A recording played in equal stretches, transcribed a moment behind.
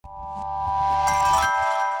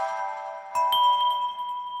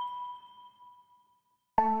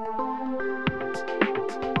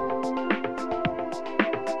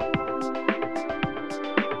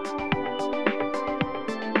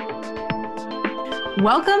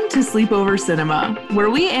Welcome to Sleepover Cinema, where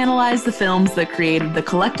we analyze the films that created the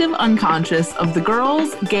collective unconscious of the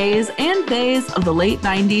girls, gays, and theys of the late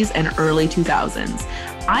 90s and early 2000s.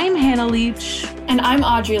 I'm Hannah Leach. And I'm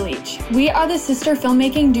Audrey Leach. We are the sister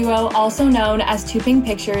filmmaking duo also known as Two Pink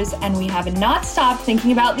Pictures, and we have not stopped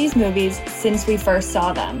thinking about these movies since we first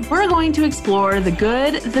saw them. We're going to explore the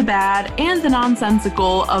good, the bad, and the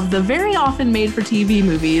nonsensical of the very often made-for-TV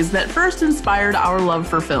movies that first inspired our love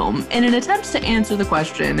for film in an attempt to answer the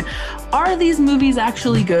question, are these movies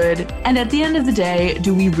actually good? And at the end of the day,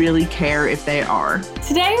 do we really care if they are?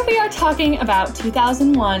 Today we are talking about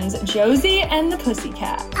 2001's Josie and the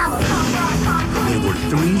Pussycat. There were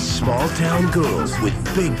three small-town girls with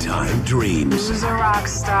big-time dreams. Who's a rock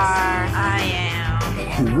star? I am.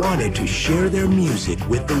 Who wanted to share their music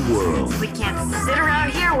with the world. We can't sit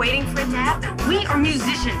around here waiting for it to happen. We are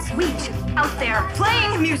musicians. We out there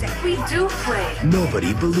playing music. We do play.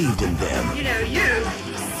 Nobody believed in them. You know, you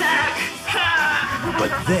suck.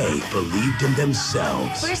 But they believed in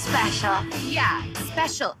themselves. We're special. Yeah,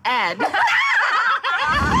 special ed.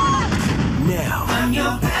 Now,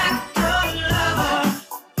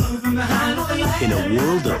 in a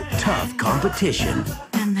world of tough competition,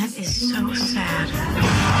 And that is so sad.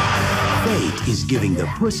 fate is giving the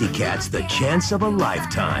Pussycats the chance of a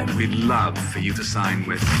lifetime. We'd love for you to sign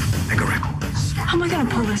with Mega Records. How am I gonna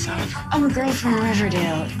pull this off? I'm a girl from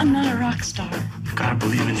Riverdale. I'm not a rock star. You gotta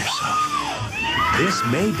believe in yourself. This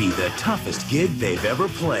may be the toughest gig they've ever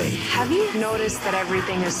played. Have you noticed that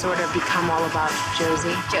everything has sort of become all about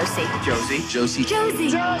Josie? Josie. Josie. Josie.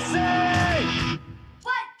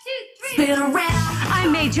 Spin around. I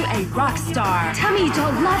made you a rock star. Tell me you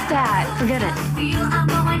don't love that. Forget it. You know,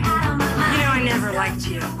 I never liked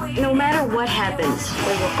you. No matter what happens,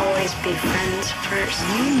 we will always be friends first.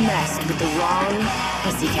 You messed with the wrong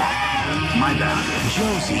pussycat. My bad.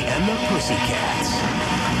 Josie and the Pussycats.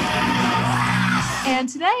 And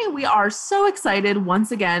today we are so excited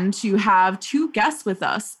once again to have two guests with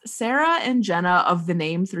us, Sarah and Jenna of the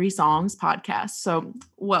Name 3 Songs podcast. So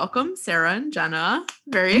welcome, Sarah and Jenna.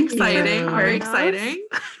 Very exciting. Very exciting.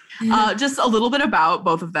 Just a little bit about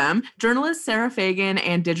both of them. Journalist Sarah Fagan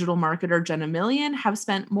and digital marketer Jenna Millian have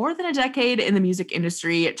spent more than a decade in the music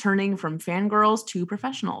industry, turning from fangirls to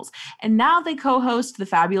professionals. And now they co-host the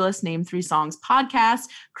fabulous Name 3 Songs podcast,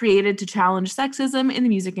 created to challenge sexism in the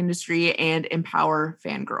music industry and empower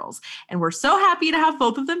fangirls. And we're so happy to have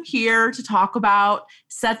both of them here to talk about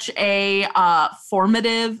such a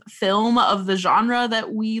formative film of the genre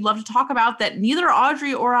that we love to talk about that neither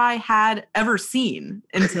Audrey or I had ever seen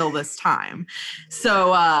until this time.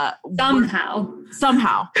 So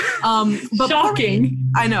somehow. But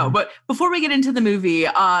Shocking. I know, but before we get into the movie,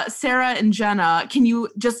 Sarah and Jenna, can you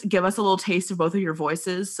just give us a little taste of both of your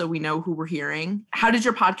voices so we know who we're hearing? How did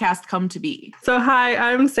your podcast come to be? So hi,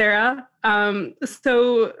 I'm Sarah.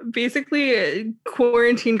 So basically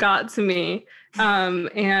quarantine got to me.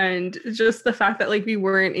 And just the fact that like we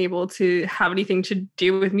weren't able to have anything to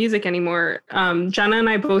do with music anymore. Jenna and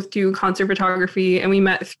I both do concert photography, and we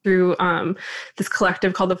met through this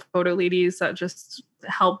collective called the Photo Ladies that just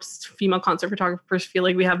helps female concert photographers feel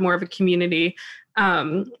like we have more of a community.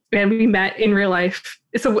 And we met in real life.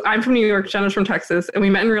 So I'm from New York, Jenna's from Texas, and we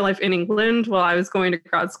met in real life in England while I was going to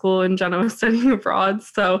grad school and Jenna was studying abroad.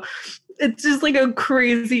 So it's just like a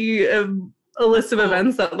crazy a list of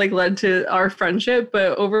events that like led to our friendship.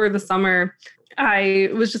 But over the summer, I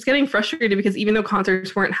was just getting frustrated because even though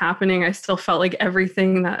concerts weren't happening, I still felt like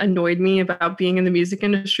everything that annoyed me about being in the music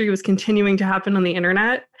industry was continuing to happen on the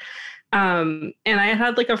internet. And I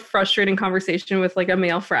had like a frustrating conversation with like a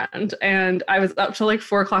male friend, and I was up till like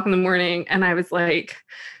 4:00 in the morning, and I was like,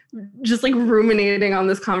 just like ruminating on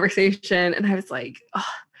this conversation. And I was like, oh,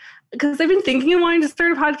 because I've been thinking of wanting to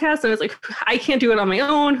start a podcast, and I was like, I can't do it on my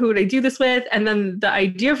own. Who would I do this with? And then the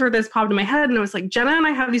idea for this popped in my head, and I was like, Jenna and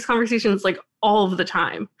I have these conversations like all of the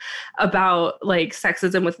time about like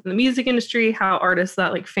sexism within the music industry, how artists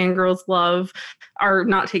that like fangirls love are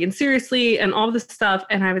not taken seriously, and all this stuff.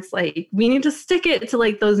 And I was like, we need to stick it to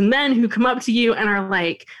like those men who come up to you and are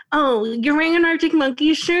like, oh, you're wearing an Arctic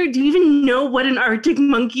Monkey shirt? Do you even know what an Arctic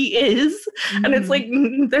Monkey is? Mm-hmm. And it's like,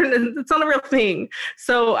 it's not a real thing.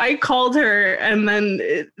 So I called her, and then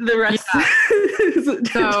the rest is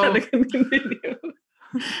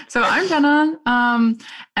So I'm Jenna,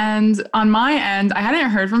 and on my end, I hadn't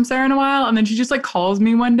heard from Sarah in a while, and then she just like calls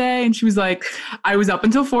me one day, and she was like, I was up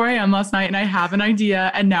until 4 a.m. last night, and I have an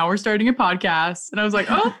idea, and now we're starting a podcast. And I was like,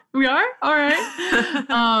 oh, we are? All right.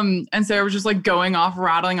 And Sarah was just like going off,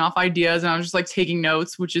 rattling off ideas, and I was just like taking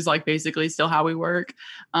notes, which is like basically still how we work.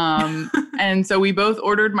 And so we both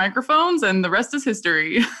ordered microphones, and the rest is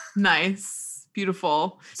history. Nice.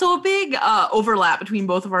 Beautiful. So a big overlap between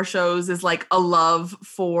both of our shows is like a love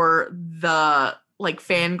for the like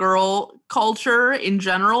fangirl culture in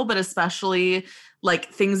general, but especially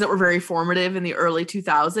like things that were very formative in the early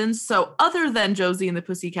 2000s. So other than Josie and the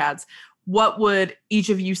Pussycats, what would each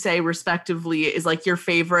of you say respectively is like your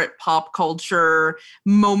favorite pop culture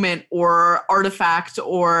moment or artifact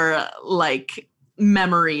or like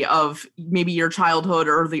memory of maybe your childhood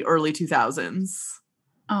or the early 2000s?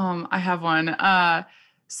 I have one.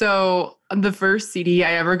 So the first CD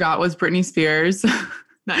I ever got was Britney Spears.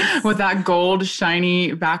 Nice. With that gold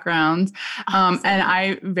shiny background. And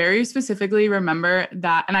I very specifically remember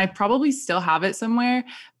that, and I probably still have it somewhere,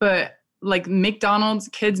 but like McDonald's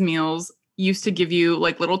kids meals used to give you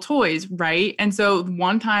like little toys, right? And so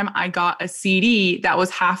one time I got a CD that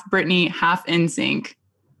was half Britney, half NSYNC.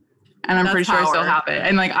 And I'm pretty sure I still have it.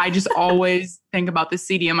 And like, I just always think about this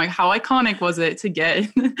CD. I'm like, how iconic was it to get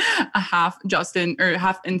a half Justin or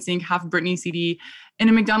half NSYNC, half Britney CD in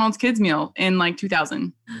a McDonald's kids meal in like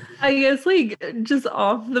 2000? I guess like just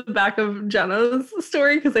off the back of Jenna's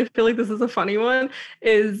story, because I feel like this is a funny one,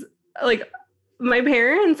 is like my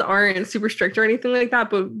parents aren't super strict or anything like that,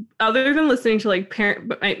 but other than listening to like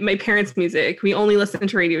my parents' music, we only listen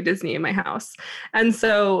to Radio Disney in my house. And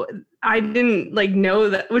so I didn't like know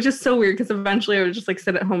that, which is so weird because eventually I would just like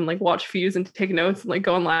sit at home and like watch Fuse and take notes and like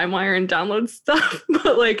go on LimeWire and download stuff.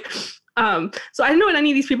 But like, so I didn't know what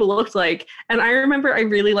any of these people looked like. And I remember I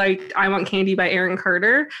really liked I Want Candy by Aaron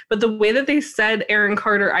Carter. But the way that they said Aaron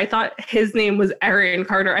Carter, I thought his name was Aaron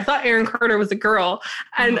Carter. I thought Aaron Carter was a girl.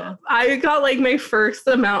 And I got like my first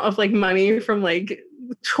amount of like money from like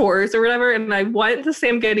chores or whatever. And I went to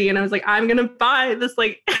Sam Goody and I was like, I'm going to buy this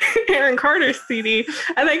like Aaron Carter CD.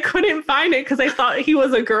 And I couldn't find it because I thought he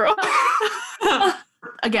was a girl.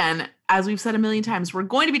 Again, as we've said a million times, we're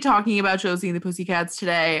going to be talking about Josie and the Pussycats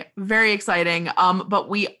today. Very exciting. But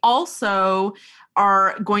we also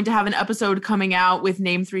are going to have an episode coming out with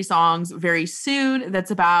Name 3 Songs very soon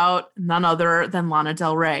that's about none other than Lana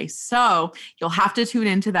Del Rey. So you'll have to tune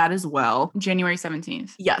into that as well. January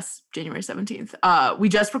 17th. Yes, January 17th. We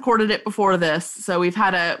just recorded it before this. So we're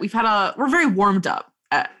very warmed up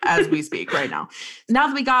as we speak right now. Now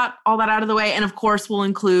that we got all that out of the way, and of course we'll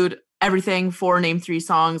include everything for Name 3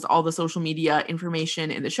 Songs, all the social media information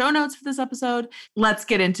in the show notes for this episode. Let's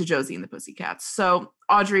get into Josie and the Pussycats. So,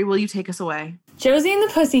 Audrey, will you take us away? Josie and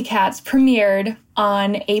the Pussycats premiered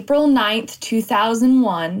on April 9th,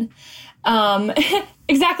 2001.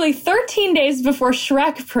 Exactly 13 days before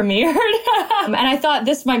Shrek premiered. And I thought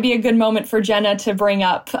this might be a good moment for Jenna to bring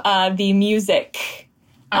up the music.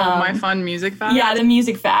 My fun music facts? Yeah, the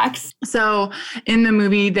music facts. So in the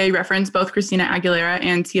movie, they reference both Christina Aguilera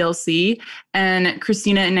and TLC. And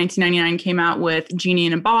Christina in 1999 came out with Genie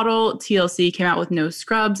in a Bottle. TLC came out with No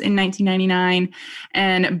Scrubs in 1999.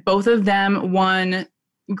 And both of them won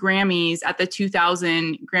Grammys at the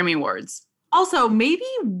 2000 Grammy Awards. Also, maybe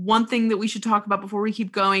one thing that we should talk about before we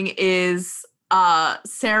keep going is,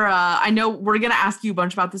 Sarah, I know we're going to ask you a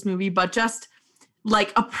bunch about this movie, but just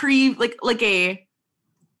like a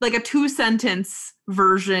 2-sentence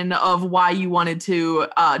version of why you wanted to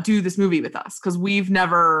do this movie with us, because we've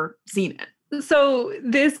never seen it. So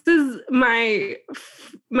this is my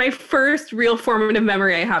first real formative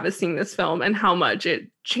memory I have is seeing this film and how much it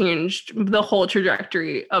changed the whole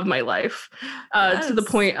trajectory of my life. To the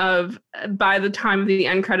point of, by the time of the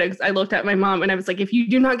end credits, I looked at my mom and I was like, if you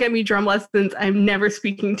do not get me drum lessons, I'm never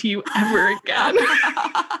speaking to you ever again.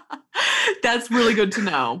 That's really good to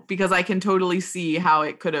know, because I can totally see how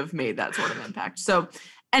it could have made that sort of impact. So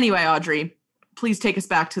anyway, Audrey, please take us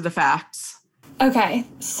back to the facts. Okay,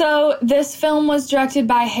 so this film was directed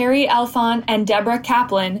by Harry Elfont and Deborah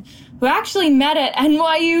Kaplan, who actually met at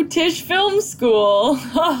NYU Tisch Film School.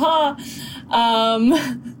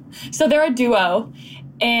 So they're a duo,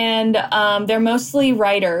 and they're mostly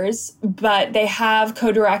writers, but they have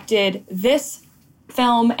co-directed this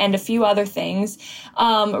film and a few other things.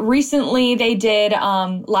 Recently, they did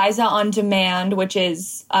Liza on Demand, which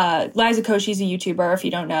is Liza Koshy's a YouTuber, if you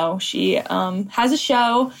don't know. She has a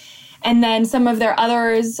show. And then some of their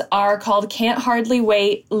others are called Can't Hardly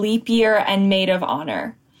Wait, Leap Year, and Maid of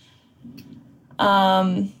Honor.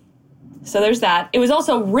 So there's that. It was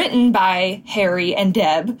also written by Harry and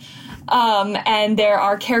Deb. And there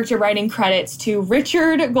are character writing credits to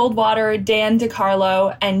Richard Goldwater, Dan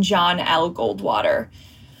DiCarlo, and John L. Goldwater.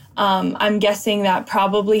 I'm guessing that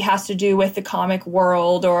probably has to do with the comic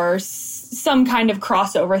world or some kind of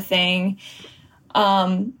crossover thing.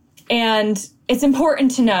 And it's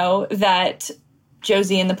important to know that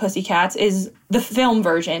Josie and the Pussycats is The film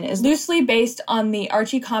version is loosely based on the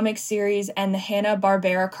Archie Comics series and the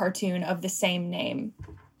Hanna-Barbera cartoon of the same name,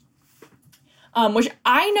 which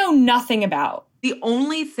I know nothing about. The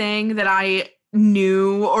only thing that I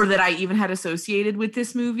knew or that I even had associated with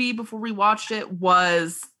this movie before we watched it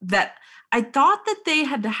was that I thought that they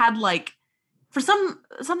had like, for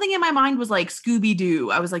something in my mind was like Scooby-Doo.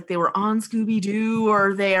 I was like, they were on Scooby-Doo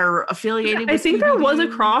or they're affiliated with I think there Scooby-Doo. was a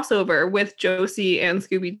crossover with Josie and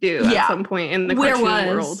Scooby-Doo at some point in the cartoon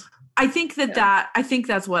world. I think I think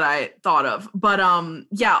that's what I thought of. But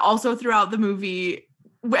also throughout the movie,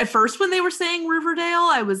 at first when they were saying Riverdale,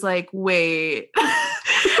 I was like, wait.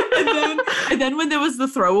 and then when there was the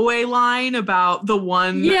throwaway line about the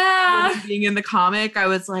one being in the comic, I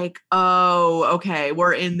was like, oh, okay,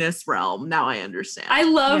 we're in this realm. Now I understand. I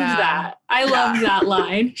loved that. I loved that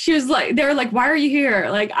line. She was like, they were like, why are you here?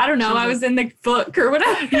 Like, I don't know. I was in the book or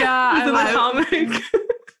whatever. Yeah, in the comic.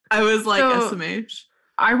 I was like, SMH.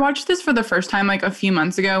 I watched this for the first time like a few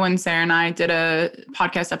months ago when Sarah and I did a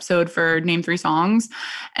podcast episode for Name 3 Songs.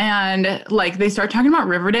 And like they started talking about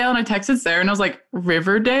Riverdale and I texted Sarah and I was like,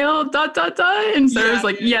 Riverdale? ... And Sarah was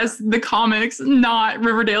like, yes, the comics, not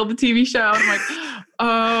Riverdale, the TV show. And I'm like,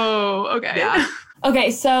 oh, okay. Yeah.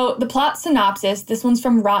 Okay, so the plot synopsis, this one's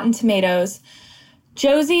from Rotten Tomatoes.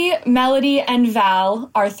 Josie, Melody, and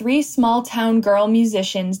Val are 3 small-town girl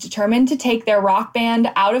musicians determined to take their rock band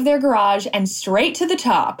out of their garage and straight to the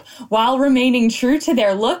top, while remaining true to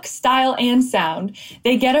their look, style, and sound.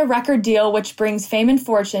 They get a record deal which brings fame and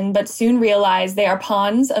fortune, but soon realize they are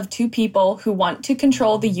pawns of 2 people who want to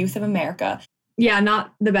control the youth of America. Yeah,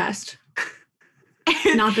 not the best.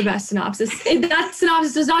 Not the best synopsis. That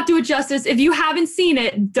synopsis does not do it justice. If you haven't seen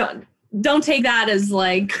it, don't take that as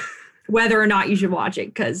like whether or not you should watch it,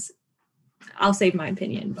 because I'll save my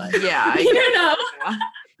opinion. But yeah, you don't know.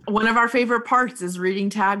 One of our favorite parts is reading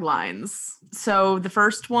taglines. So the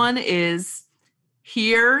first one is,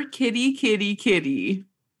 "Here, kitty, kitty, kitty."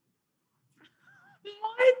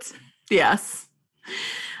 What? Yes.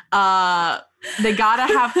 They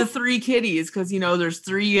gotta have the 3 kitties because, you know, there's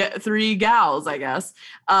three gals, I guess.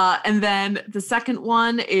 And then the second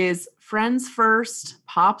one is "Friends first,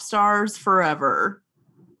 pop stars forever."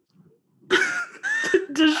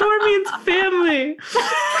 DeShore means family.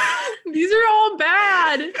 These are all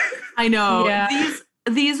bad. I know. Yeah.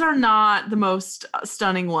 These are not the most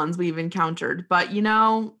stunning ones we've encountered, but you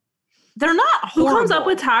know, they're not horrible. Who comes up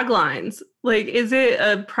with taglines? Like, is it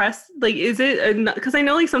a press? Like, is it because I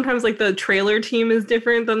know like sometimes like the trailer team is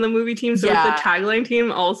different than the movie team, so is the tagline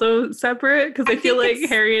team also separate? Because I feel like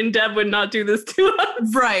Harry and Deb would not do this to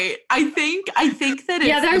us, right? I think that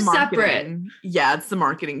it's they're separate. Yeah, it's the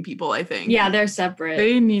marketing people. I think. Yeah, they're separate.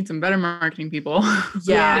 They need some better marketing people.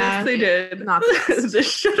 Yeah, yes, they did. Not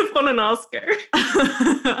this should have won an Oscar.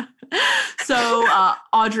 So,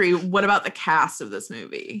 Audrey, what about the cast of this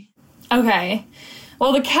movie? Okay,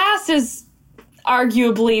 well, the cast is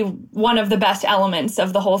arguably one of the best elements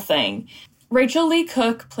of the whole thing. Rachel Lee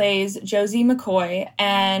Cook plays Josie McCoy,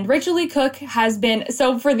 and Rachel Lee Cook has been,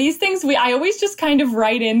 so for these things, I always just kind of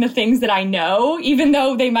write in the things that I know, even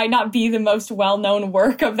though they might not be the most well-known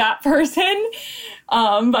work of that person.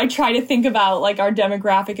 I try to think about like our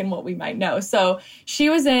demographic and what we might know. So she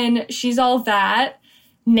was in She's All That,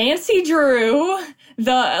 Nancy Drew,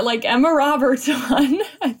 the like Emma Roberts one,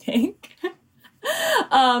 I think.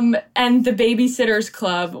 And The Babysitter's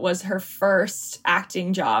Club was her first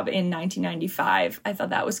acting job in 1995. I thought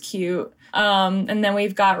that was cute. And then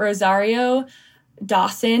we've got Rosario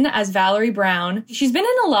Dawson as Valerie Brown. She's been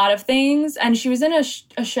in a lot of things, and she was in a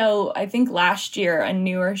show, I think last year, a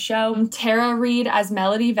newer show. Tara Reid as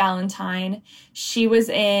Melody Valentine. She was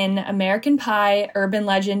in American Pie, Urban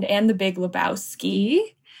Legend, and The Big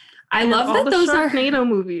Lebowski. I love that those are Sharknado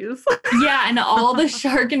movies. Yeah, and all the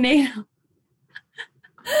Sharknado.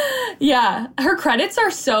 Yeah, her credits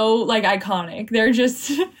are so like iconic. They're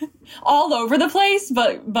just all over the place,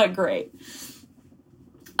 but great.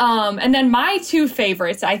 And then my 2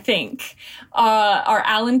 favorites, I think, are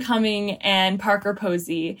Alan Cumming and Parker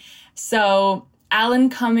Posey. So Alan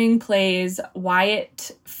Cumming plays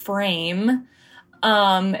Wyatt Frame.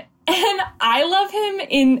 And I love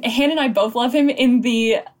him Hannah and I both love him in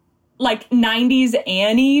the like 90s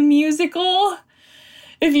Annie musical.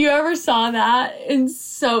 If you ever saw that, he's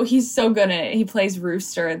so good at it. He plays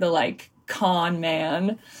Rooster, the like con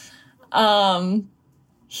man.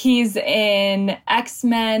 He's in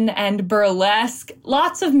X-Men and Burlesque,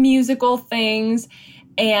 lots of musical things,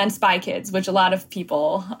 and Spy Kids, which a lot of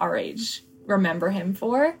people our age remember him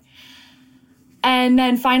for. And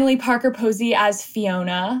then finally Parker Posey as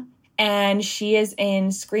Fiona. and she is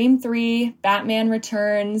in Scream 3, Batman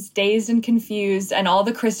Returns, Dazed and Confused, and all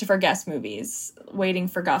the Christopher Guest movies, Waiting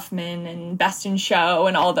for Guffman and Best in Show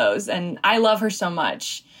and all those. And I love her so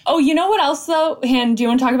much. Oh, you know what else though? Han, do you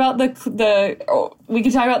want to talk about we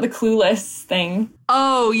could talk about the Clueless thing.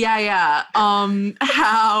 Oh, yeah.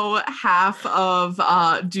 How half of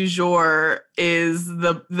Du Jour is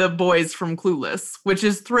the boys from Clueless, which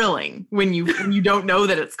is thrilling when you don't know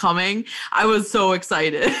that it's coming. I was so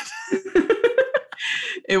excited.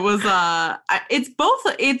 It was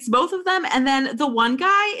it's both of them, and then the one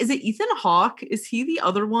guy, is it Ethan Hawke? Is he the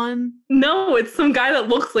other one? No, it's some guy that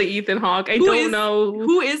looks like Ethan Hawke. I don't know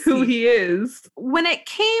who he is. When it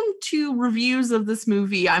came to reviews of this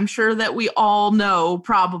movie, I'm sure that we all know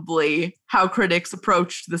probably how critics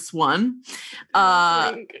approached this one.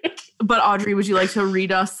 But Audrey, would you like to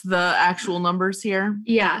read us the actual numbers here?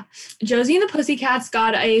 Yeah. Josie and the Pussycats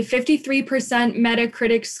got a 53%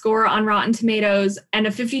 Metacritic score on Rotten Tomatoes and a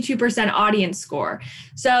 52% audience score.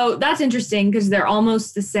 So that's interesting because they're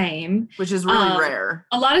almost the same. Which is really rare.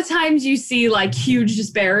 A lot of times you see like huge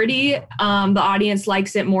disparity. The audience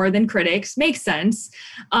likes it more than critics. Makes sense.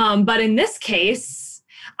 But in this case,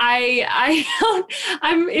 it's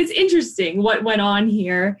interesting what went on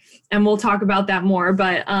here, and we'll talk about that more.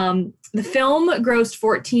 But the film grossed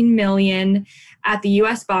 $14 million at the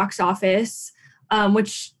U.S. box office,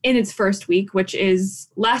 which in its first week, which is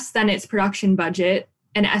less than its production budget,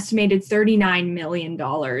 an estimated $39 million,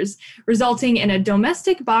 resulting in a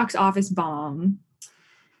domestic box office bomb.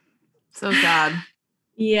 So sad.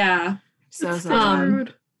 Yeah. So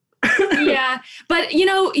sad. Yeah, but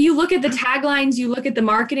you look at the taglines, you look at the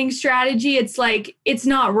marketing strategy, it's like, it's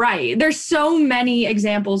not right. There's so many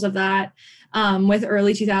examples of that with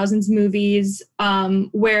early 2000s movies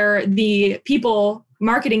where the people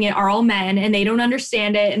marketing it are all men and they don't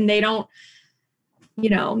understand it and they don't,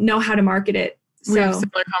 know how to market it. So, we have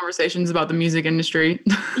similar conversations about the music industry.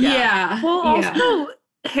 Yeah. Well, also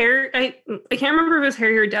Harry, I can't remember if it was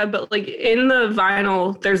Harry or Deb, but like in the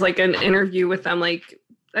vinyl, there's like an interview with them, like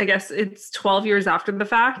I guess it's 12 years after the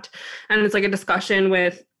fact. And it's like a discussion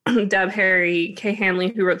with Deb, Harry, Kay Hanley,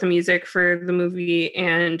 who wrote the music for the movie,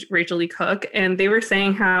 and Rachel Lee Cook. And they were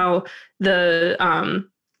saying how the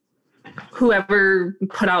whoever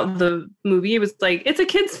put out the movie, it was like, it's a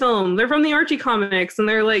kid's film. They're from the Archie comics. And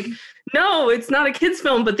they're like, no, it's not a kid's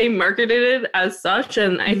film, but they marketed it as such.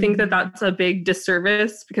 And I think that that's a big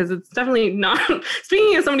disservice because it's definitely not,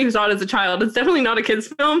 speaking as somebody who saw it as a child, it's definitely not a kid's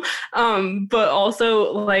film. But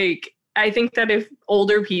also, like, I think that if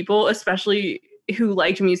older people, especially who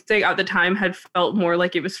liked music at the time, had felt more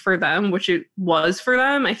like it was for them, which it was for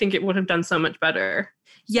them, I think it would have done so much better.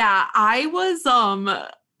 Yeah, I was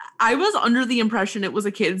under the impression it was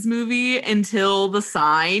a kid's movie until the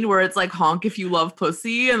sign where it's like, honk if you love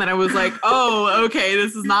pussy. And then I was like, oh, okay,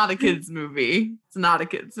 this is not a kid's movie. It's not a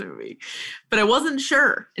kid's movie. But I wasn't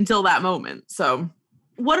sure until that moment. So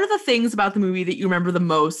what are the things about the movie that you remember the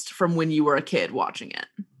most from when you were a kid watching it?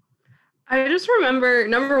 I just remember,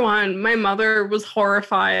 number one, my mother was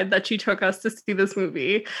horrified that she took us to see this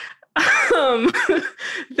movie.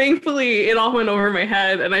 Thankfully, it all went over my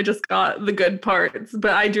head and I just got the good parts.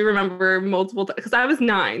 But I do remember multiple times, because I was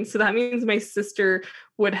 9. So that means my sister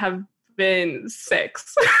would have been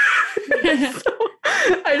 6. So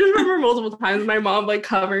I just remember multiple times my mom like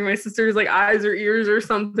covering my sister's like eyes or ears or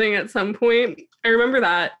something at some point. I remember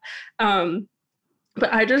that.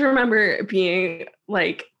 But I just remember being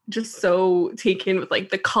like just so taken with like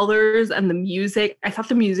the colors and the music. I thought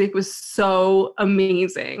the music was so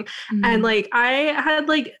amazing. Mm-hmm. And like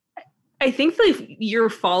I think the year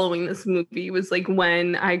following this movie was like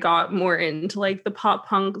when I got more into like the pop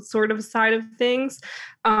punk sort of side of things.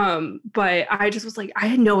 But I just was like, I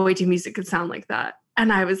had no idea music could sound like that.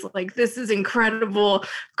 And I was like, this is incredible.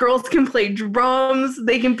 Girls can play drums.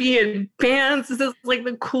 They can be in bands. This is like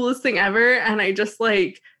the coolest thing ever. And I just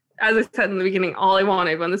like, as I said in the beginning, all I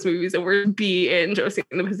wanted when this movie was over to be in Josie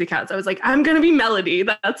and the Pussycats. I was like, I'm going to be Melody.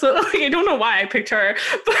 That's what, like, I don't know why I picked her,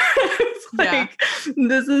 but it's like,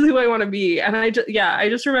 this is who I want to be. And I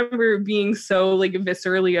just remember being so like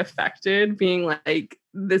viscerally affected, being like,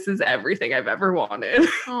 this is everything I've ever wanted.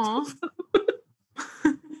 And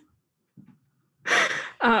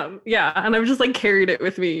I've just like carried it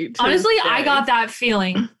with me. Honestly, I got that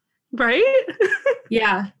feeling. Right?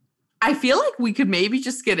 Yeah. I feel like we could maybe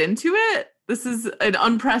just get into it. This is an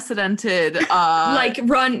unprecedented like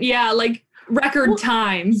record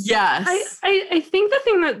time. Yes. I think the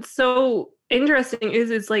thing that's so interesting is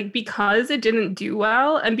it's like, because it didn't do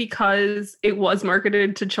well and because it was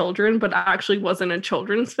marketed to children but actually wasn't a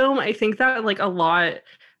children's film, I think that like a lot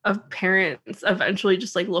of parents eventually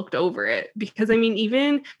just like looked over it. Because I mean,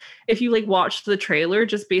 even if you like watch the trailer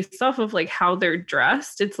just based off of like how they're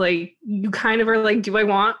dressed, it's like you kind of are like, do I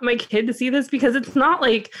want my kid to see this? Because it's not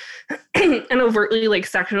like an overtly like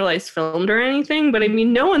sexualized film or anything, but I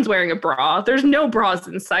mean, no one's wearing a bra. There's no bras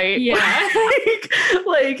in sight. Yeah.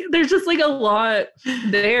 like there's just like a lot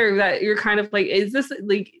there that you're kind of like, is this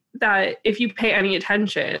like, that if you pay any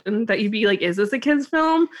attention that you'd be like, is this a kid's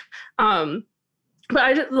film? But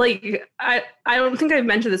I just like, I don't think I've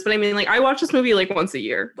mentioned this, but I mean, like, I watch this movie like once a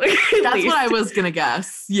year. Like, That's least. what I was gonna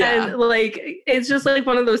guess. Yeah. And like, it's just like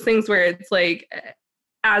one of those things where it's like,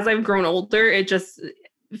 as I've grown older, it just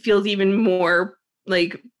feels even more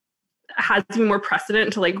like, has even more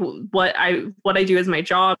precedent to like what I do as my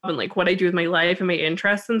job and like what I do with my life and my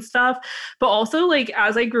interests and stuff. But also like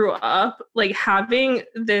as I grew up, like having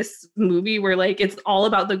this movie where like it's all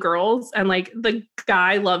about the girls and like the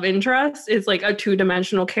guy love interest is like a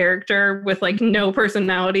 2-dimensional character with like no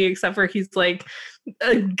personality except for he's like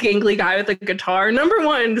a gangly guy with a guitar. Number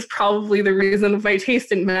one is probably the reason of my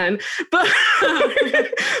taste in men, but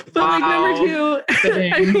like number two,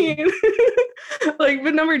 I mean, like,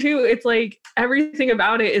 but number two, it's like everything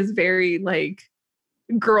about it is very like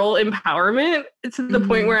girl empowerment. It's to the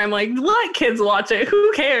point where I'm like, let kids watch it.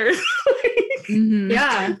 Who cares?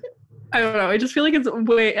 Yeah. I don't know. I just feel like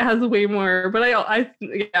it has way more. But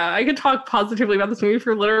I could talk positively about this movie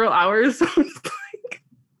for literal hours.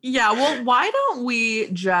 Yeah, well, why don't we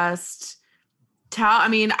just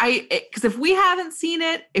because if we haven't seen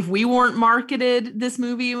it, if we weren't marketed this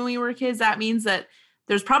movie when we were kids, that means that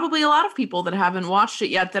there's probably a lot of people that haven't watched it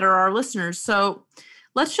yet that are our listeners. So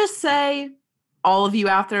let's just say all of you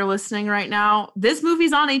out there listening right now, this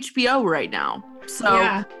movie's on HBO right now.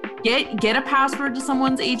 So get a password to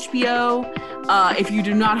someone's HBO if you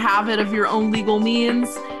do not have it of your own legal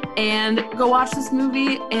means. And go watch this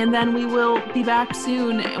movie, and then we will be back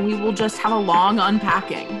soon, and we will just have a long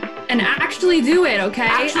unpacking. And actually do it, okay?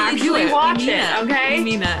 Actually watch it, okay? We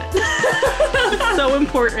mean it. It's so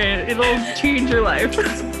important. It'll change your life.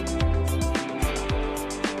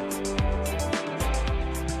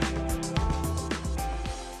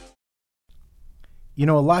 You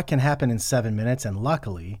know, a lot can happen in 7 minutes, and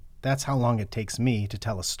luckily, that's how long it takes me to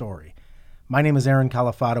tell a story. My name is Aaron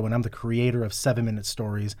Califato, and I'm the creator of 7 Minute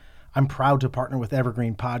Stories. I'm proud to partner with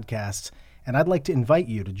Evergreen Podcasts, and I'd like to invite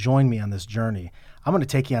you to join me on this journey. I'm going to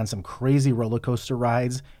take you on some crazy roller coaster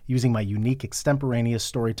rides using my unique extemporaneous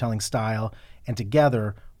storytelling style, and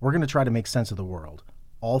together, we're going to try to make sense of the world,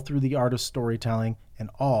 all through the art of storytelling, and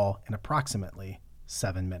all in approximately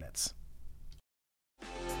 7 minutes.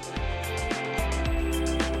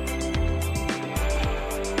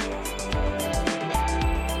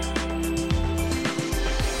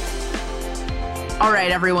 All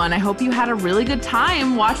right, everyone. I hope you had a really good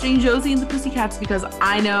time watching Josie and the Pussycats because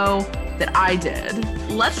I know that I did.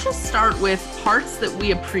 Let's just start with parts that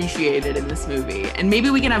we appreciated in this movie. And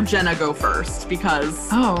maybe we can have Jenna go first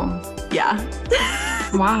because... Yeah.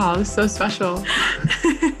 Wow, this is so special.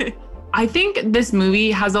 I think this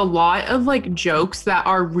movie has a lot of like jokes that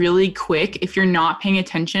are really quick. If you're not paying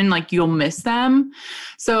attention, like you'll miss them.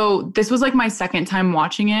 So this was like my second time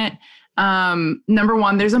watching it. Number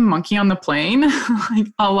one, there's a monkey on the plane, like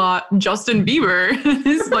a lot. Justin Bieber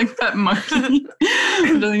is like that monkey, which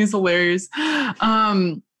I think is hilarious.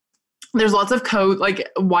 There's lots of code, like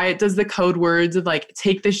Wyatt does the code words of like,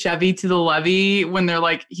 take the Chevy to the levee when they're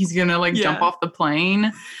like, he's gonna like jump off the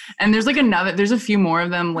plane. And there's like there's a few more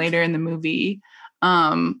of them later in the movie.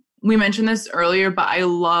 We mentioned this earlier, but I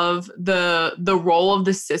love the role of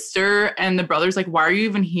the sister and the brother's like, why are you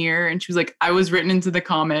even here? And she was like, I was written into the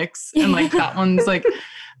comics. And like that one's like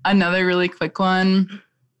another really quick one.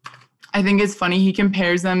 I think it's funny. He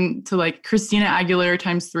compares them to like Christina Aguilera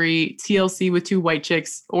 ×3, TLC with 2 white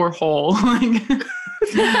chicks, or Hole. Like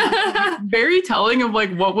very telling of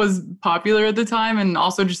like what was popular at the time, and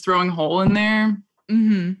also just throwing Hole in there.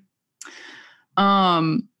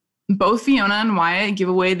 Both Fiona and Wyatt give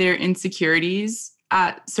away their insecurities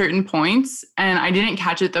at certain points, and I didn't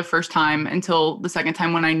catch it the first time until the second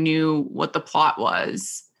time when I knew what the plot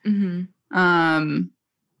was.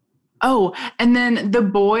 Oh, and then the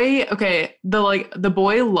boy, the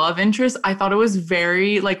boy love interest, I thought it was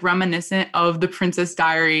very like reminiscent of the Princess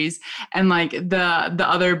Diaries, and like the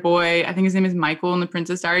other boy, I think his name is Michael in the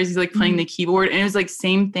Princess Diaries, he's like playing the keyboard, and it was like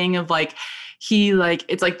same thing of like, he like,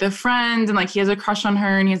 it's like the friend, and like he has a crush on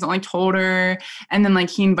her and he hasn't like told her, and then like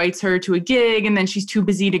he invites her to a gig and then she's too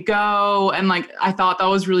busy to go, and like I thought that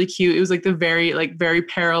was really cute. It was like the very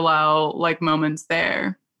parallel like moments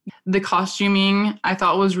there. The costuming I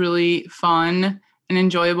thought was really fun and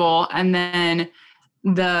enjoyable, and then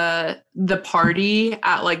the party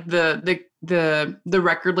at like the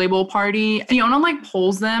record label party, Fiona like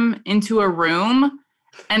pulls them into a room.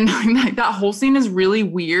 And like, that whole scene is really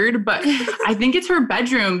weird, but I think it's her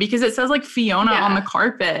bedroom because it says like Fiona on the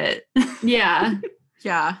carpet. Yeah.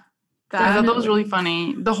 Yeah. I thought that was really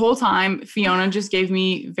funny. The whole time, Fiona just gave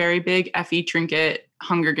me very big Effie Trinket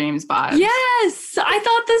Hunger Games vibes. Yes, I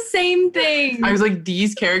thought the same thing. I was like,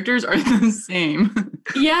 these characters are the same.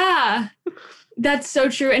 Yeah, that's so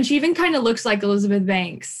true. And she even kind of looks like Elizabeth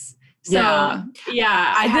Banks. So,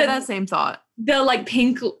 yeah, I had that same thought. The like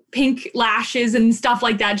pink lashes and stuff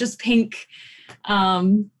like that, just pink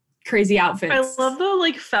crazy outfits. I love the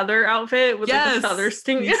like feather outfit with like the feather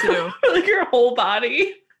stinging like your whole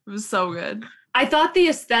body. It was so good. I thought the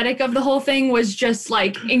aesthetic of the whole thing was just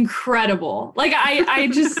like incredible. Like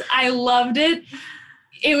I loved it.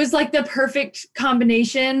 It was like the perfect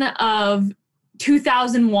combination of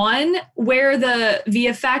 2001, where the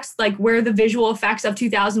VFX, like where the visual effects of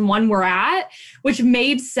 2001 were at, which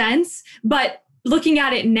made sense. But looking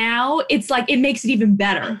at it now, it's like, it makes it even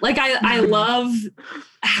better. Like I love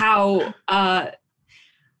how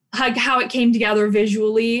it came together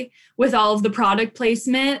visually with all of the product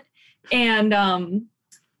placement and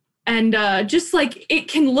just like it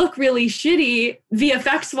can look really shitty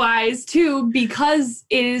VFX wise too, because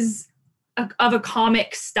it is of a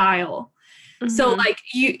comic style. Mm-hmm. So like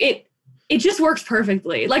it just works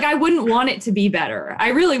perfectly. Like I wouldn't want it to be better. I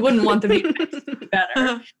really wouldn't want the VFX to be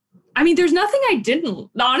better. I mean, there's nothing I didn't.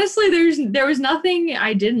 Honestly, there was nothing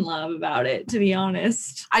I didn't love about it, to be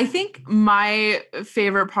honest. I think my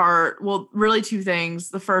favorite part, well, really two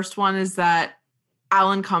things. The first one is that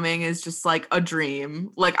Alan Cumming is just like a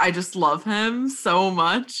dream. Like, I just love him so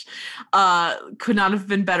much. Could not have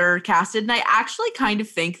been better casted. And I actually kind of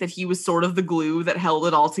think that he was sort of the glue that held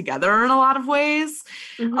it all together in a lot of ways.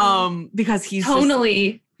 Mm-hmm. Because he's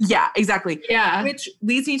tonally. Yeah, exactly. Yeah. Which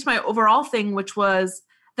leads me to my overall thing, which was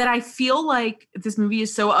that I feel like this movie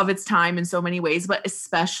is so of its time in so many ways, but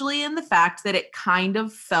especially in the fact that it kind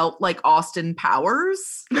of felt like Austin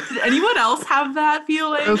Powers. Did anyone else have that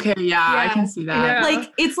feeling? Okay, yeah. I can see that. Yeah.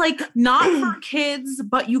 Like, it's like not for kids,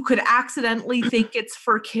 but you could accidentally think it's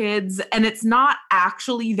for kids, and it's not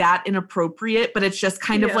actually that inappropriate, but it's just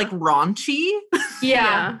kind of like raunchy.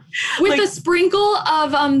 Yeah. With like, a sprinkle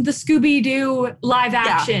of the Scooby-Doo live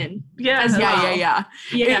action. Yeah. As well. Yeah.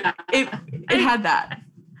 It had that.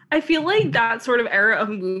 I feel like that sort of era of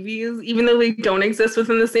movies, even though they don't exist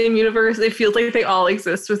within the same universe, it feels like they all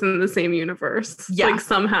exist within the same universe. Yeah. Like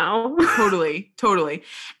somehow. Totally.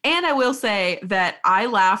 And I will say that I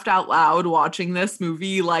laughed out loud watching this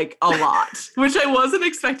movie like a lot, which I wasn't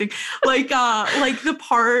expecting. Like the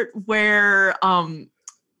part where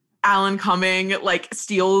Alan Cumming like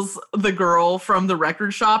steals the girl from the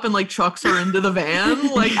record shop and like chucks her into the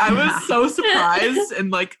van. Like I was so surprised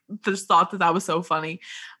and like just thought that was so funny.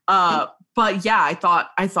 But yeah, I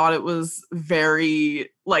thought it was very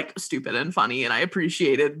like stupid and funny, and I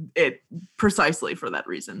appreciated it precisely for that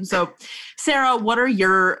reason. So, Sarah, what are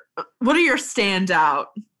your standout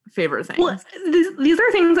favorite things? Well, these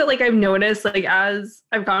are things that like I've noticed like as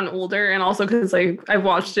I've gotten older, and also because like I've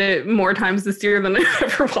watched it more times this year than I've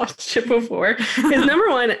ever watched it before. Is number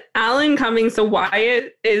one, Alan Cumming. So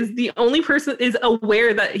Wyatt is the only person is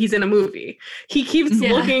aware that he's in a movie. He keeps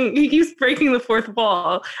looking. He keeps breaking the fourth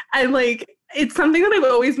wall, and like it's something that I've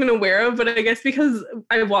always been aware of, but I guess because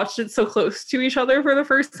I watched it so close to each other for the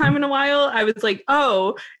first time in a while, I was like,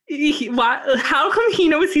 oh, how come he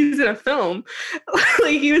knows he's in a film?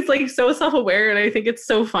 Like he was like so self-aware, and I think it's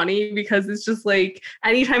so funny because it's just like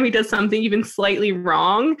anytime he does something even slightly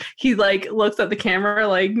wrong, he like looks at the camera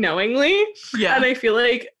like knowingly. Yeah. And I feel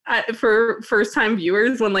like for first-time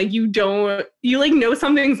viewers, when like you like know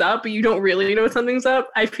something's up, but you don't really know something's up,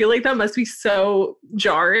 I feel like that must be so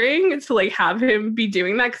jarring to like have him be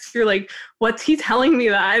doing that, because you're like, what's he telling me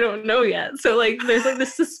that I don't know yet? So like there's like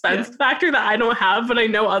this suspense factor that I don't have, but I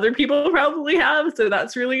know other people probably have, so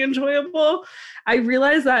that's really enjoyable. I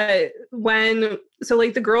realized that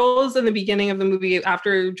like the girls in the beginning of the movie,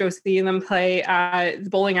 after Josie and them play at the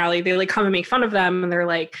bowling alley, they like come and make fun of them, and they're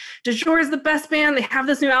like, DeJour is the best band, they have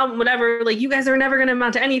this new album, whatever, like you guys are never going to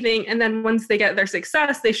amount to anything. And then once they get their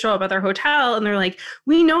success, they show up at their hotel and they're like,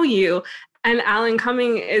 we know you. And Alan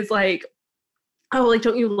Cumming is like, oh, like,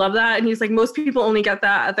 don't you love that? And he's like, most people only get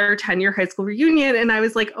that at their 10-year high school reunion. And I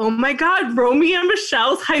was like, oh my God, Romy and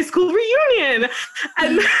Michelle's high school reunion.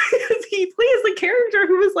 And he plays the character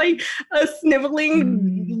who was like a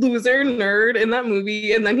sniveling loser nerd in that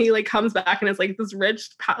movie. And then he like comes back and is like this rich,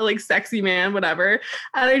 like sexy man, whatever.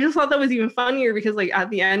 And I just thought that was even funnier because like at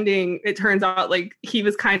the ending, it turns out like he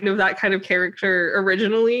was kind of that kind of character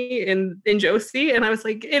originally in Josie. And I was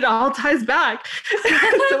like, it all ties back.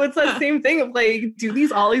 So it's that same thing of like, do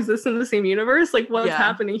these all exist in the same universe? Like what's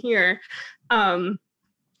happening here? And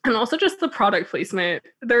also just the product placement.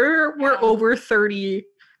 There were over 30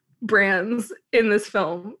 brands in this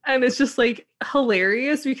film. And it's just like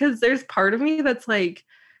hilarious because there's part of me that's like,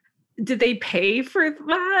 did they pay for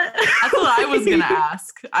that? That's what I was gonna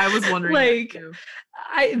ask. I was wondering. Like,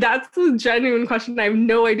 that's a genuine question. I have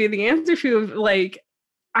no idea the answer to. Of like,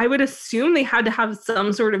 I would assume they had to have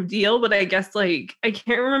some sort of deal, but I guess like I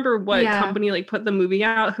can't remember what company like put the movie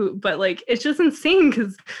out. But like it's just insane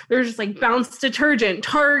because there's just like Bounce detergent,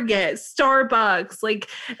 Target, Starbucks, like,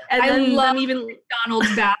 and I love even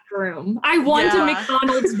McDonald's bathroom. I want a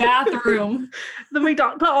McDonald's bathroom.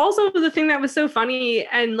 But also the thing that was so funny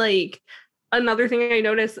and like. Another thing I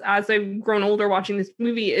noticed as I've grown older watching this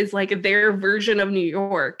movie is like their version of New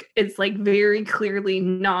York. It's like very clearly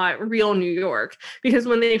not real New York because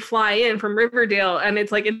when they fly in from Riverdale and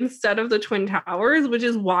it's like instead of the Twin Towers, which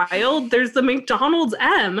is wild, there's the McDonald's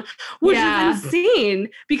M, which is insane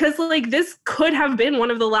because like this could have been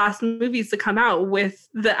one of the last movies to come out with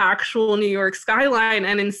the actual New York skyline.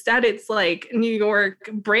 And instead it's like New York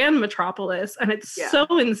brand metropolis. And it's so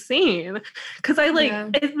insane because I like,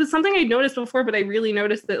 it was something I noticed before, but I really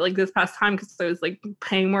noticed it like this past time because I was like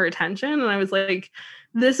paying more attention and I was like,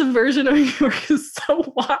 this version of New York is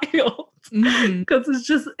so wild because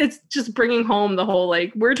it's just bringing home the whole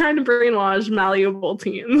like we're trying to brainwash malleable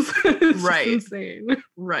teens. Right. Insane.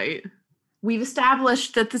 Right. We've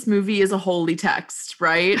established that this movie is a holy text,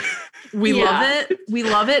 right? We love it. We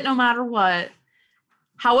love it no matter what.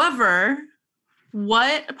 However,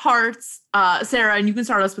 what parts, Sarah, and you can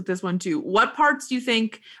start us with this one too. What parts do you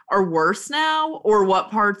think are worse now, or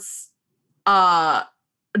what parts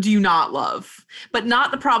do you not love? But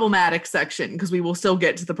not the problematic section, because we will still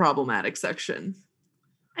get to the problematic section.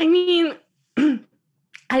 I mean,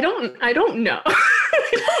 I don't know. I don't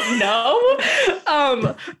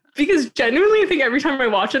know. Because genuinely, I think every time I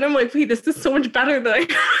watch it, I'm like, wait, this is so much better than I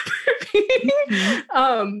remember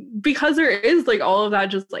being. Because there is like all of that,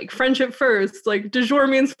 just like friendship first, like de jour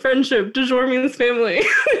means friendship, de jour means family.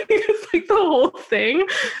 It's like the whole thing.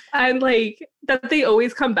 And like that they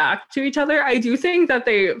always come back to each other. I do think that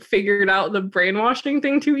they figured out the brainwashing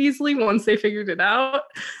thing too easily once they figured it out.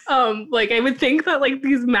 Like I would think that like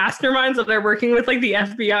these masterminds that are working with like the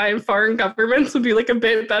FBI and foreign governments would be like a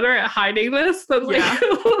bit better at hiding this than like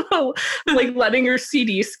like letting your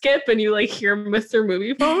CD skip and you like hear Mr.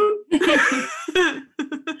 Movie Phone.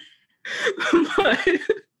 But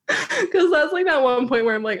because that's like that one point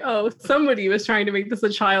where I'm like, oh, somebody was trying to make this a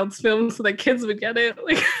child's film so that kids would get it.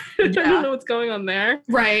 Like, I don't know what's going on there.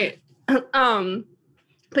 Right.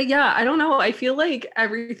 But yeah, I don't know. I feel like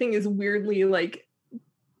everything is weirdly like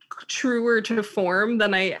truer to form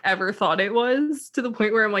than I ever thought it was, to the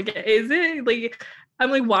point where I'm like, is it? Like, I'm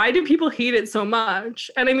like, why do people hate it so much?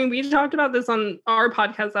 And I mean, we talked about this on our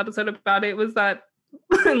podcast episode about it, was that,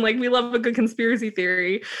 and like, we love a good conspiracy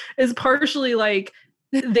theory, is partially like,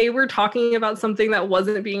 they were talking about something that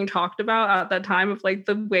wasn't being talked about at that time, of like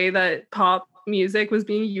the way that pop music was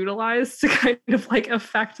being utilized to kind of like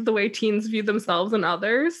affect the way teens view themselves and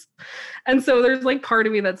others. And so there's like part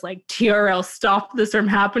of me that's like, TRL stopped this from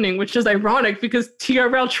happening, which is ironic because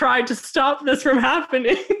TRL tried to stop this from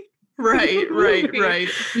happening. Right.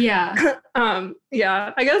 Yeah.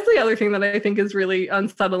 Yeah. I guess the other thing that I think is really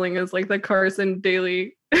unsettling is like the Carson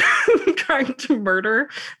Daly trying to murder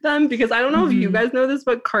them, because I don't know if you guys know this,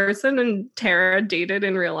 but Carson and Tara dated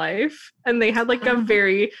in real life and they had like a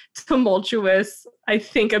very tumultuous, I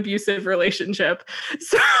think, abusive relationship.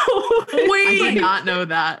 So I did not know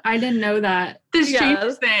that. I didn't know that. This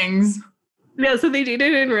changes things. Yeah, so they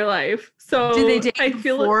dated in real life. So did they date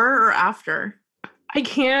before or after? I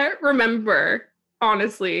can't remember,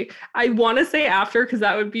 honestly. I want to say after because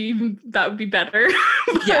that would be better.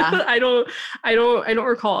 Yeah. I don't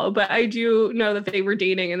recall, but I do know that they were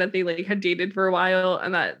dating and that they like had dated for a while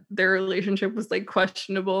and that their relationship was like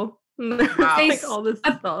questionable. Wow. Like all this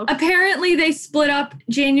stuff. Apparently they split up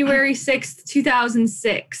January 6th,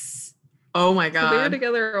 2006. Oh my God. So they were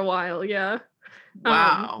together a while, yeah.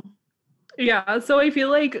 Wow. Yeah, so I feel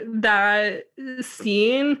like that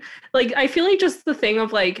scene, like, I feel like just the thing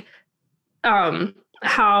of, like,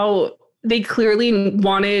 how they clearly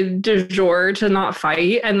wanted du jour to not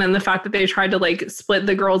fight. And then the fact that they tried to like split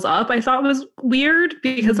the girls up, I thought was weird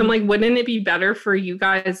because I'm like, wouldn't it be better for you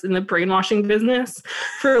guys in the brainwashing business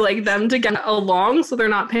for like them to get along so they're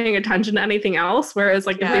not paying attention to anything else? Whereas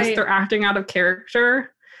like at least they're acting out of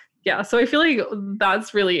character. Yeah. So I feel like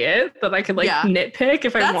that's really it that I could like nitpick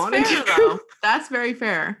if I wanted to. Though. That's very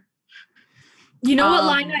fair. You know what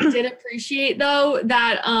line I did appreciate though?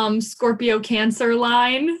 That Scorpio Cancer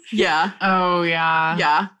line. Yeah. Oh yeah.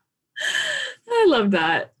 Yeah. I love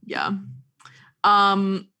that. Yeah.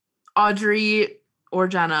 Audrey or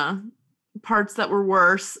Jenna, parts that were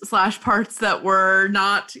worse / parts that were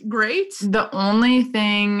not great. The only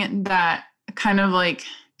thing that kind of like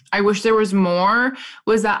I wish there was more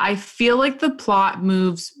was that I feel like the plot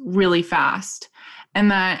moves really fast. And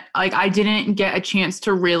that, like, I didn't get a chance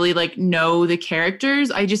to really, like, know the characters.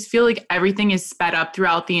 I just feel like everything is sped up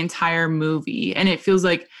throughout the entire movie. And it feels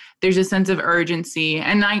like there's a sense of urgency.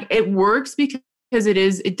 And, like, it works because it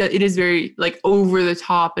is very, like, over the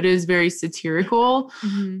top. It is very satirical.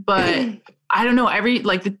 Mm-hmm. But I don't know,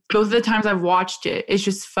 both of the times I've watched it, it's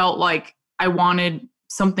just felt like I wanted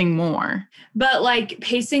something more. But, like,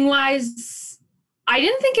 pacing-wise, I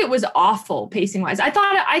didn't think it was awful pacing-wise. I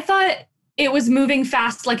thought it was moving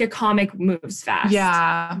fast like a comic moves fast.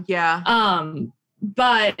 Yeah. Yeah.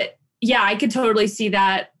 But yeah, I could totally see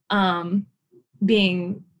that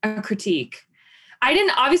being a critique.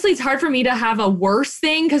 Obviously it's hard for me to have a worse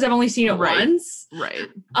thing because I've only seen it once. Right.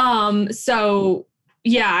 So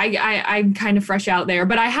yeah, I'm kind of fresh out there,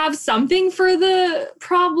 but I have something for the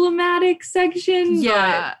problematic section.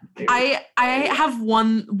 Yeah. I have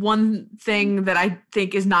one thing that I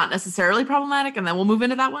think is not necessarily problematic, and then we'll move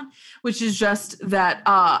into that one, which is just that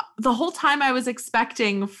the whole time I was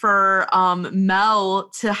expecting for Mel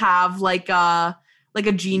to have like a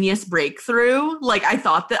genius breakthrough. Like I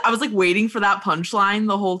thought that I was like waiting for that punchline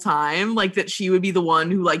the whole time, like that she would be the one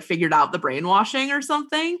who like figured out the brainwashing or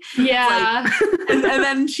something. Yeah. Like, and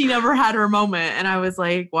then she never had her moment. And I was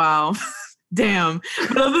like, wow, damn.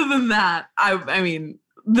 But other than that,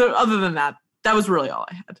 other than that, that was really all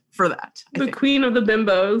I had for that. The queen of the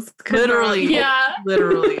bimbos. Literally. Yeah.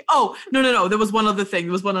 Literally. Oh, no. There was one other thing,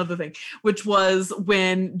 which was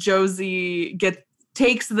when Josie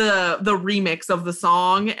takes the remix of the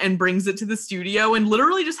song and brings it to the studio and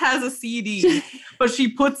literally just has a CD, but she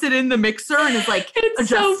puts it in the mixer and is like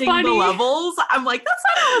adjusting the levels. I'm like, that's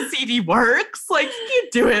not how a CD works. Like you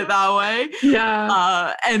can't do it that way.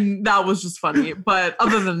 Yeah. And that was just funny. But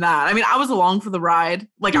other than that, I mean, I was along for the ride.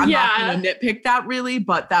 Like I'm not going to nitpick that really,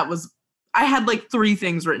 but I had like 3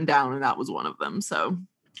 things written down and that was one of them. So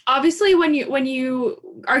obviously when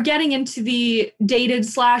you are getting into the dated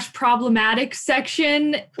 / problematic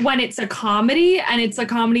section, when it's a comedy and it's a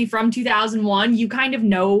comedy from 2001, you kind of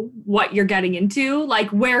know what you're getting into, like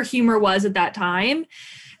where humor was at that time.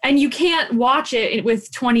 And you can't watch it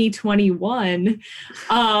with 2021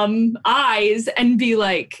 eyes and be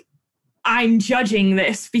like, I'm judging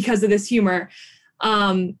this because of this humor.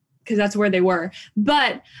 Because that's where they were.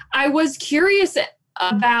 But I was curious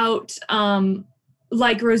about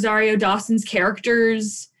like Rosario Dawson's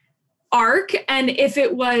character's arc and if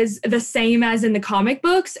it was the same as in the comic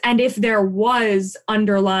books and if there was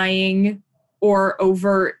underlying or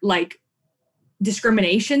overt like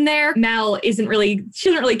discrimination there. Mel she doesn't really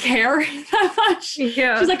care that much.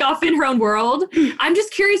 Yeah. She's like off in her own world. I'm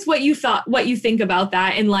just curious what you think about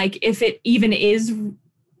that and like if it even is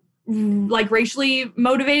like racially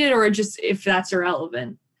motivated or just if that's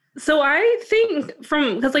irrelevant. So I think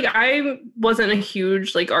because like I wasn't a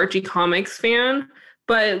huge like Archie comics fan,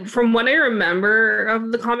 but from what I remember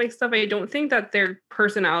of the comic stuff, I don't think that their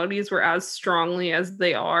personalities were as strongly as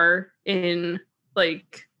they are in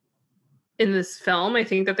this film. I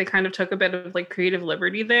think that they kind of took a bit of like creative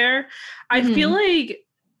liberty there. I feel like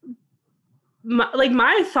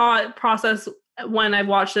my thought process when I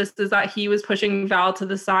watched this is that he was pushing Val to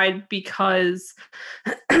the side because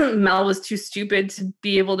Mel was too stupid to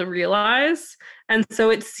be able to realize. And so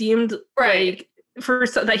it seemed like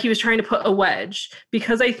that he was trying to put a wedge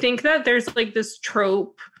because I think that there's like this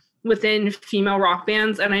trope within female rock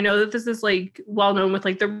bands. And I know that this is like well known with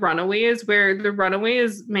like the Runaways, where the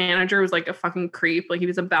Runaways manager was like a fucking creep. Like he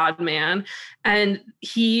was a bad man. And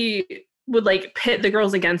he would like pit the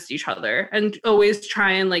girls against each other and always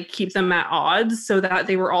try and like keep them at odds so that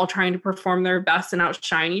they were all trying to perform their best and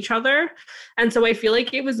outshine each other. And so I feel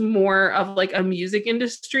like it was more of like a music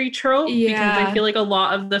industry trope because I feel like a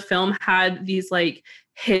lot of the film had these like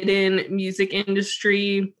hidden music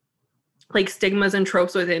industry like stigmas and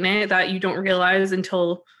tropes within it that you don't realize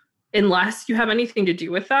unless you have anything to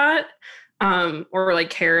do with that. or like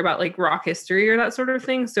care about like rock history or that sort of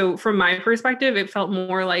thing. So from my perspective, it felt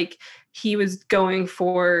more like he was going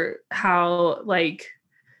for how like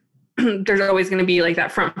there's always going to be like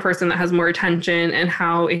that front person that has more attention, and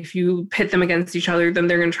how if you pit them against each other, then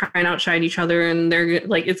they're going to try and outshine each other, and they're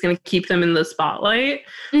like, it's going to keep them in the spotlight.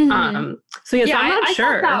 So yes, I'm not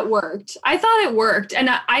sure. I thought that worked. I thought it worked. And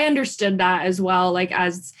I understood that as well, like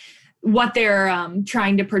as what they're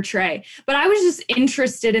trying to portray. But I was just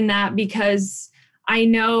interested in that because I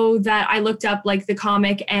know that I looked up like the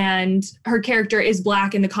comic, and her character is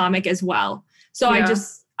Black in the comic as well. So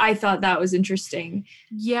I thought that was interesting.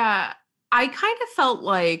 Yeah, I kind of felt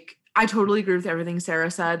like I totally agree with everything Sarah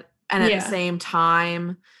said. And at the same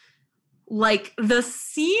time, like the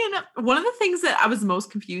scene, one of the things that I was most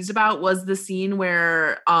confused about was the scene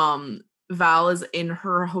where Val is in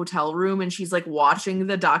her hotel room and she's like watching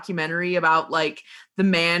the documentary about like the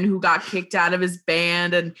man who got kicked out of his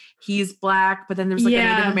band, and he's Black, but then there's like a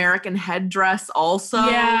Native American headdress also.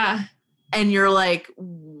 Yeah. And you're like,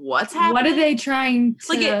 what's happening? What are they trying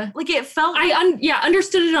to... It felt... I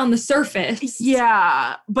understood it on the surface.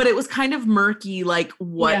 Yeah, but it was kind of murky, like,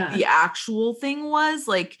 what the actual thing was.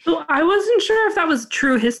 Like... So I wasn't sure if that was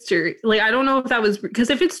true history. Like, I don't know if that was... Because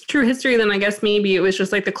if it's true history, then I guess maybe it was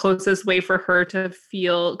just, like, the closest way for her to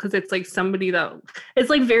feel... Because it's, like, somebody that... It's,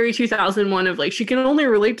 like, very 2001 of, like, she can only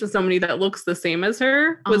relate to somebody that looks the same as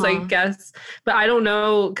her, was, I guess. But I don't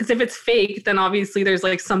know... Because if it's fake, then obviously there's,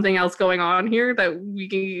 like, something else going on here that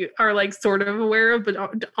we are like sort of aware of but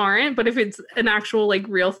aren't. But if it's an actual like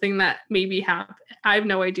real thing that maybe happened, I have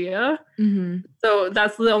no idea. So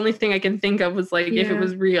that's the only thing I can think of was like if it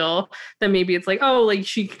was real, then maybe it's like, oh, like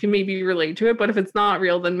she can maybe relate to it. But if it's not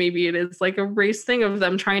real, then maybe it is like a race thing of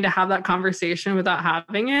them trying to have that conversation without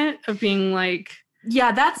having it, of being like,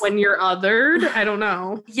 that's when you're othered. I don't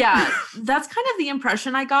know. That's kind of the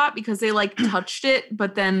impression I got, because they like touched it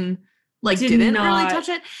but then like didn't really touch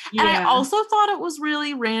it. And I also thought it was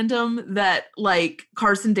really random that like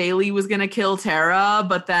Carson Daly was gonna kill Tara,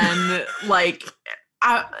 but then like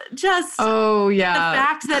the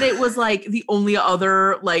fact that it was like the only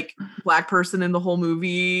other like Black person in the whole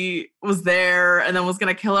movie was there and then was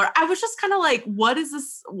gonna kill her. I was just kind of like, what is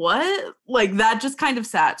this? What? Like that just kind of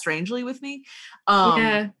sat strangely with me.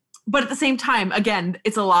 But at the same time, again,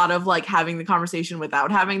 it's a lot of like having the conversation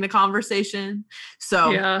without having the conversation.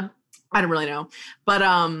 So I don't really know. But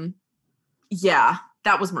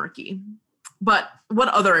that was murky. But what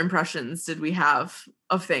other impressions did we have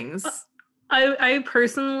of things? I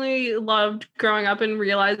personally loved growing up and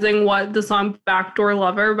realizing what the song Backdoor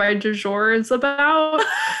Lover by DuJour is about.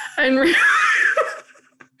 and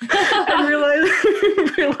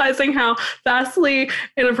realizing how vastly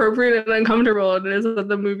inappropriate and uncomfortable it is that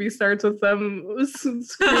the movie starts with them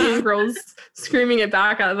screaming, girls screaming it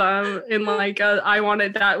back at them in like a I Want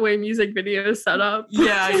It That Way music video setup. So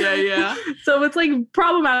it's like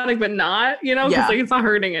problematic but not, you know, because like it's not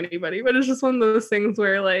hurting anybody, but it's just one of those things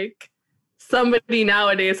where like somebody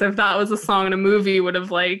nowadays, if that was a song in a movie, would have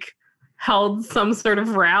like held some sort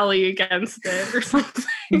of rally against it or something.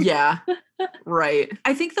 Right.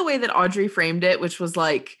 I think the way that Audrey framed it, which was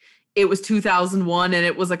like, it was 2001 and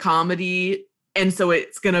it was a comedy, and so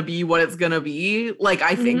it's going to be what it's going to be. Like,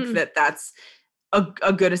 I think that that's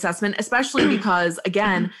a good assessment, especially because,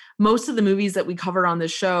 again, most of the movies that we covered on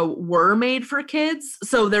this show were made for kids.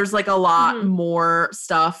 So there's like a lot more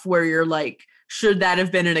stuff where you're like, should that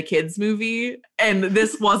have been in a kid's movie? And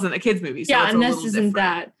this wasn't a kid's movie. So and this isn't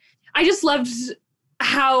that. I just loved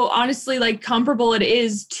how honestly like comparable it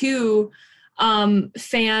is to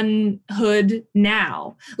fanhood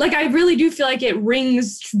now. Like I really do feel like it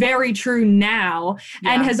rings very true now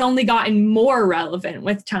and has only gotten more relevant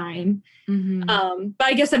with time. But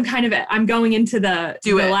I guess I'm going into the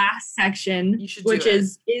last section, which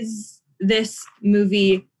is this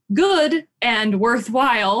movie good and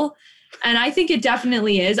worthwhile? And I think it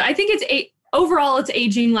definitely is. I think overall it's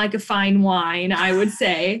aging like a fine wine, I would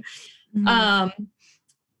say. I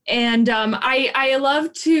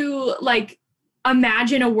love to like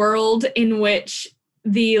imagine a world in which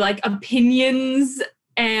the like opinions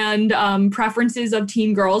and preferences of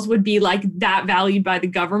teen girls would be like that valued by the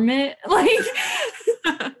government. Like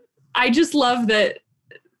I just love that,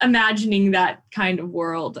 imagining that kind of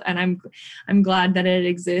world, and I'm glad that it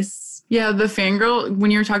exists. Yeah, the fangirl,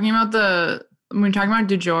 when you're talking about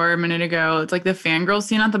DuJour a minute ago, it's like the fangirl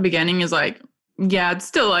scene at the beginning is like, yeah, it's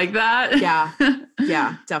still like that.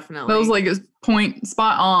 Yeah, definitely. That was like a point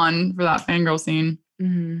spot on for that fangirl scene.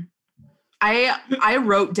 I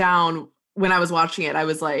wrote down when I was watching it, I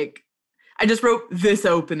was like, I just wrote this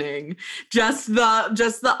opening, just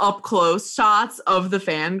the up close shots of the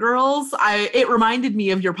fangirls. It reminded me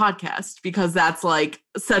of your podcast because that's like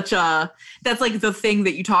that's like the thing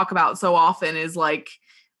that you talk about so often is like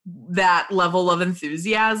that level of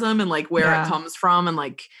enthusiasm and like where it comes from and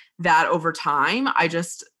like that over time.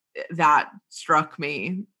 That struck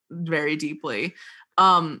me very deeply.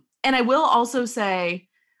 And I will also say,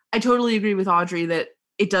 I totally agree with Audrey that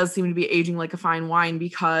it does seem to be aging like a fine wine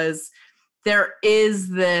because there is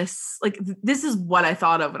this, like, this is what I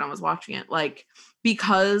thought of when I was watching it. Like,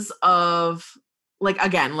 because of, like,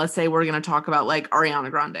 again, let's say we're going to talk about like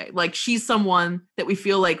Ariana Grande. Like, she's someone that we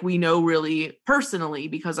feel like we know really personally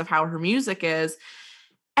because of how her music is.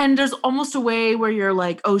 And there's almost a way where you're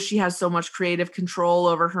like, oh, she has so much creative control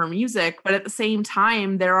over her music. But at the same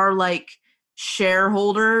time, there are like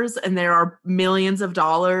shareholders and there are millions of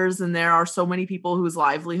dollars and there are so many people whose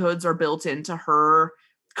livelihoods are built into her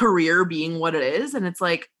career being what it is. And it's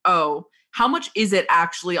like, oh, how much is it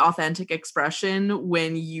actually authentic expression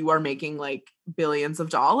when you are making like billions of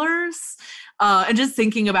dollars? And just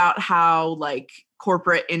thinking about how like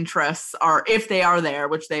corporate interests are, if they are there,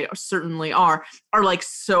 which they certainly are like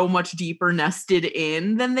so much deeper nested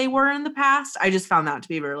in than they were in the past. I just found that to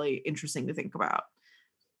be really interesting to think about.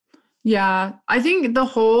 Yeah, I think the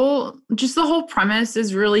whole premise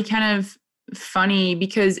is really kind of funny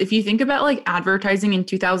because if you think about like advertising in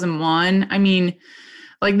 2001, I mean,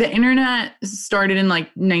 like the internet started in like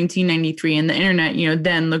 1993 and the internet, you know,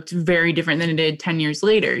 then looked very different than it did 10 years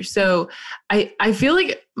later. So I feel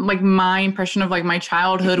like my impression of like my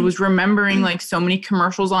childhood was remembering like so many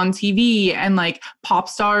commercials on TV and like pop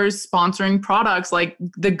stars sponsoring products like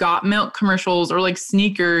the Got Milk commercials or like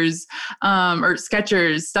sneakers or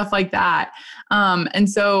Skechers, stuff like that. And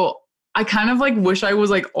so I kind of like wish I was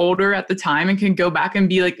like older at the time and could go back and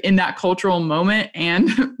be like in that cultural moment and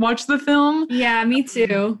watch the film. Yeah, me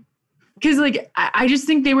too. Because like, I just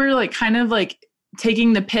think they were like kind of like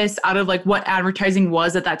taking the piss out of like what advertising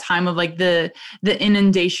was at that time of like the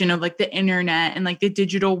inundation of like the internet and like the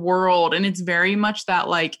digital world. And it's very much that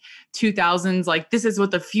like 2000s, like this is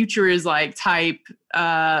what the future is like type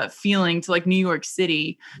feeling to like New York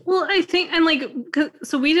City. Well, I think, and like,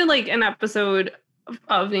 so we did like an episode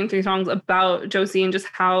of Name 3 Songs about Josie and just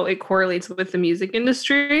how it correlates with the music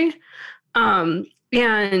industry.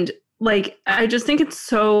 And like, I just think it's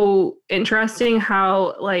so interesting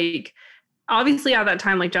how like, obviously at that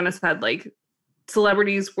time, like Jenna said, like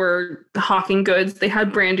celebrities were hawking goods, they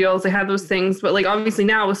had brand deals, they had those things. But like, obviously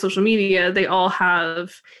now with social media, they all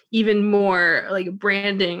have even more like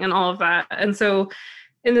branding and all of that. And so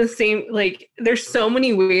in the same, like, there's so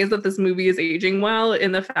many ways that this movie is aging well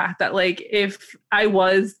in the fact that, like, if I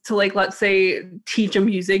was to, like, let's say, teach a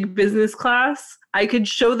music business class, I could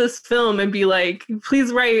show this film and be like,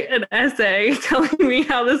 please write an essay telling me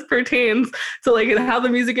how this pertains to, like, how the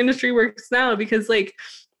music industry works now. Because, like,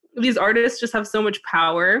 these artists just have so much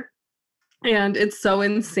power. And it's so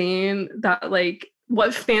insane that, like,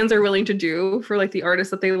 what fans are willing to do for like the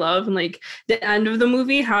artists that they love. And like the end of the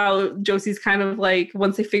movie, how Josie's kind of like,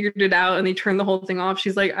 once they figured it out and they turned the whole thing off,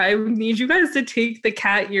 she's like, I need you guys to take the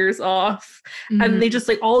cat ears off. Mm-hmm. And they just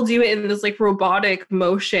like all do it in this like robotic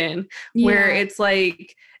motion where it's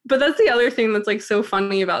like, but that's the other thing that's like so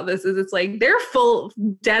funny about this is it's like they're full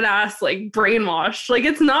dead ass like brainwashed. Like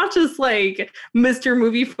it's not just like Mr.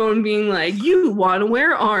 Movie Phone being like, you want to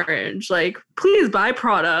wear orange, like please buy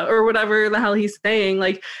Prada or whatever the hell he's saying.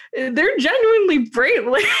 Like they're genuinely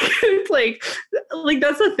like it's like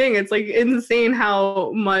that's the thing. It's like insane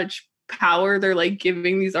how much power they're like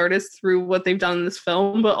giving these artists through what they've done in this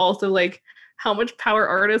film, but also like how much power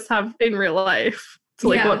artists have in real life to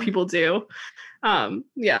like what people do. So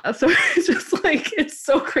it's just like it's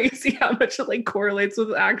so crazy how much it like correlates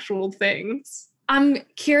with actual things. I'm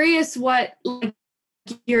curious what like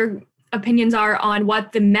your opinions are on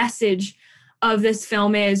what the message of this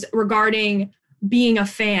film is regarding being a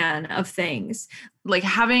fan of things. Like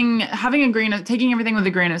taking everything with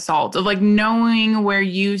a grain of salt, of like knowing where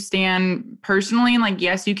you stand personally. And like,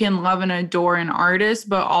 yes, you can love and adore an artist,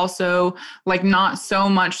 but also like not so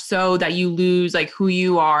much so that you lose like who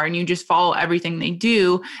you are and you just follow everything they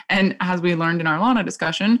do. And as we learned in our Lana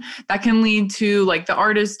discussion, that can lead to like the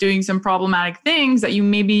artist doing some problematic things that you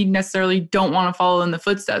maybe necessarily don't want to follow in the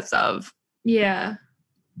footsteps of. Yeah.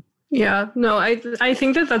 Yeah, no, I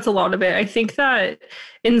think that that's a lot of it. I think that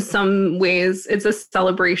in some ways it's a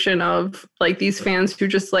celebration of like these fans who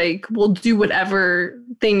just like will do whatever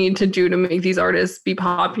they need to do to make these artists be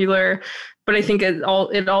popular. But I think it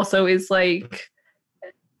also is like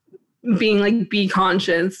being like, be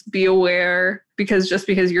conscious, be aware, because just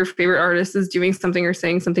because your favorite artist is doing something or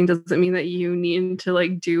saying something doesn't mean that you need to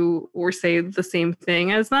like do or say the same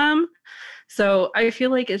thing as them. So I feel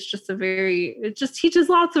like it just teaches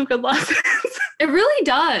lots of good lessons. It really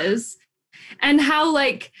does. And how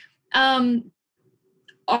like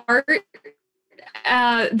art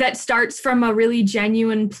that starts from a really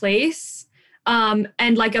genuine place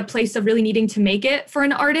and like a place of really needing to make it for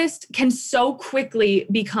an artist can so quickly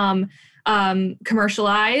become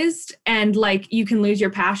commercialized, and like you can lose your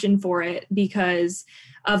passion for it because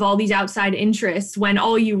of all these outside interests when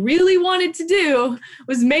all you really wanted to do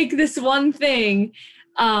was make this one thing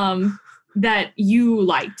that you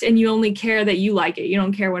liked, and you only care that you like it. You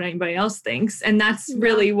don't care what anybody else thinks. And that's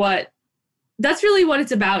really what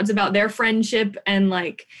it's about. It's about their friendship, and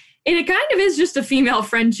like, and it kind of is just a female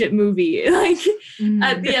friendship movie, like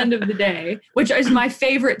at the end of the day, which is my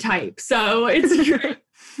favorite type. So it's great.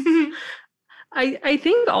 I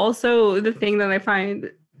think also the thing that I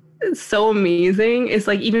find so amazing is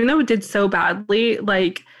like, even though it did so badly,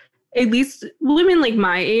 like at least women like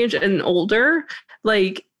my age and older,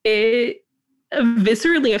 like it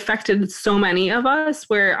viscerally affected so many of us,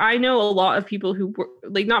 where I know a lot of people who were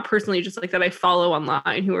like, not personally, just like that I follow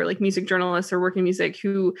online, who are like music journalists or work in music,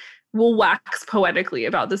 who will wax poetically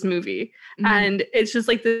about this movie. And it's just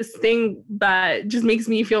like this thing that just makes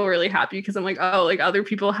me feel really happy, because I'm like, oh, like other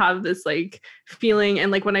people have this like feeling, and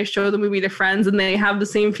like when I show the movie to friends and they have the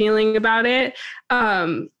same feeling about it.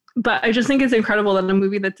 But I just think it's incredible that a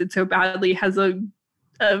movie that did so badly has a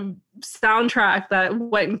soundtrack that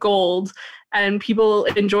went gold, and people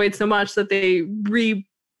enjoyed so much that they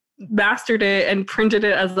remastered it and printed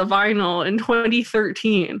it as a vinyl in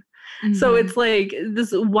 2013. So it's like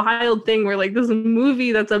this wild thing where like this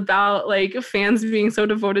movie that's about like fans being so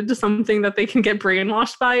devoted to something that they can get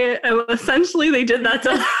brainwashed by it, and essentially they did that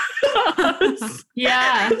to us.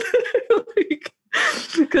 Yeah. Like,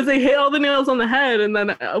 because they hit all the nails on the head, and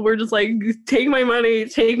then we're just like, take my money,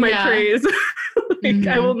 take my praise. Like,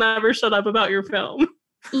 I will never shut up about your film.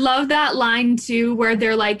 Love that line too, where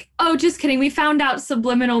they're like, oh, just kidding, we found out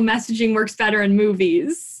subliminal messaging works better in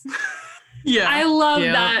movies. Yeah. I love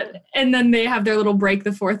that. And then they have their little break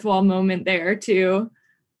the fourth wall moment there too.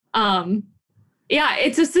 Yeah,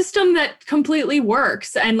 it's a system that completely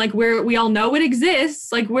works, and like we all know it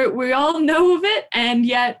exists, like we all know of it, and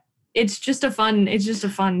yet it's just a fun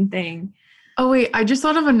thing. Oh wait, I just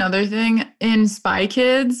thought of another thing in Spy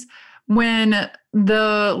Kids, when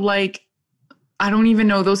the like, I don't even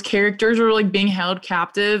know, those characters are like being held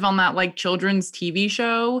captive on that like children's TV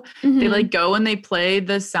show. They like go and they play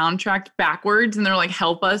the soundtrack backwards, and they're like,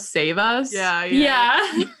 help us, save us.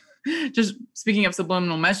 Yeah. Just speaking of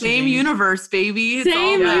subliminal messaging. Same universe, baby.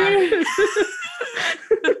 Same universe.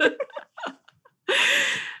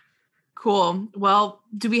 Cool. Well,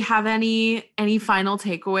 do we have any final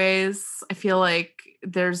takeaways? I feel like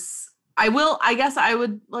I guess I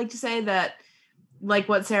would like to say that, like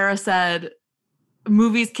what Sarah said,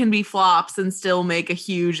 movies can be flops and still make a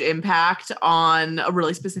huge impact on a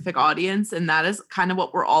really specific audience. And that is kind of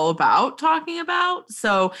what we're all about talking about.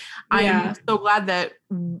 So I'm so glad that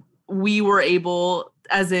we were able,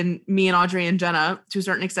 as in me and Audrey and Jenna, to a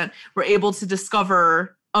certain extent, were able to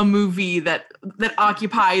discover a movie that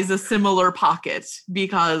occupies a similar pocket,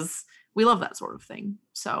 because we love that sort of thing.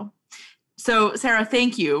 So Sarah,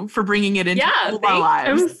 thank you for bringing it into our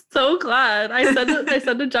lives. I'm so glad. I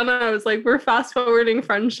said to Jenna, I was like, we're fast forwarding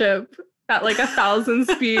friendship at like 1,000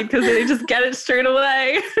 speed, because they just get it straight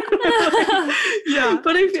away.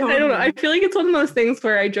 But I don't know. I feel like it's one of those things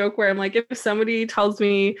where I joke, where I'm like, if somebody tells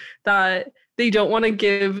me that they don't want to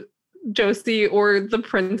give Josie or the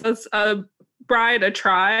Princess Bride a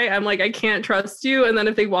try, I'm like, I can't trust you. And then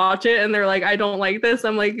if they watch it and they're like, I don't like this,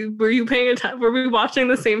 I'm like, were you paying attention? Were we watching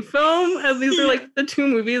the same film? And these are like the two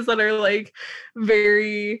movies that are like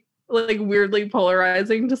very like weirdly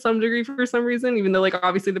polarizing to some degree for some reason, even though like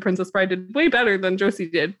obviously the Princess Bride did way better than Josie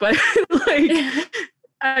did, but like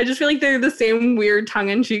I just feel like they're the same weird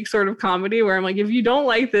tongue-in-cheek sort of comedy where I'm like, if you don't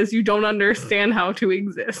like this, you don't understand how to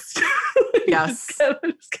exist. Yes.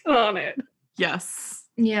 just get on it. Yes.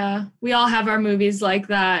 Yeah, we all have our movies like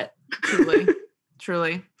that.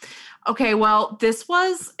 Truly. Okay, well, this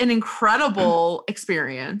was an incredible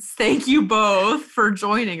experience. Thank you both for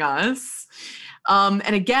joining us.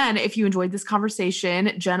 And again, if you enjoyed this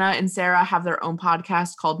conversation, Jenna and Sarah have their own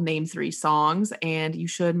podcast called Name 3 Songs, and you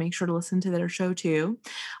should make sure to listen to their show too.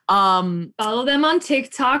 Follow them on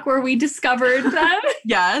TikTok where we discovered them.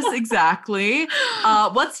 Yes, exactly.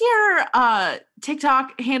 What's your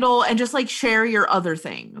TikTok handle, and just like share your other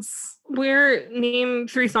things? We're Name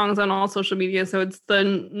 3 Songs on all social media, so it's the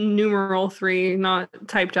numeral 3, not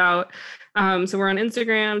typed out. So we're on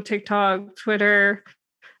Instagram, TikTok, Twitter.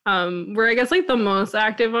 We're, I guess, like the most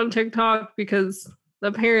active on TikTok because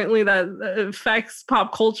apparently that affects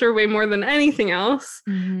pop culture way more than anything else,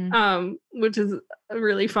 which is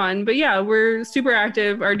really fun. But yeah, we're super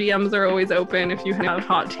active. Our DMs are always open if you have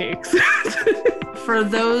hot takes. For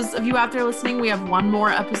those of you out there listening, we have one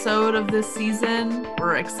more episode of this season.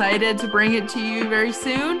 We're excited to bring it to you very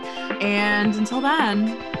soon. And until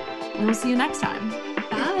then, we'll see you next time.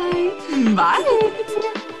 Bye. Bye.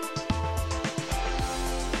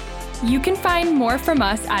 You can find more from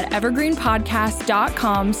us at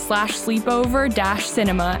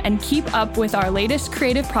evergreenpodcast.com/sleepover-cinema and keep up with our latest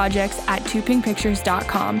creative projects at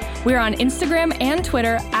twopinkpictures.com. We're on Instagram and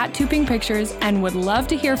Twitter at twopinkpictures and would love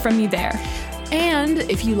to hear from you there. And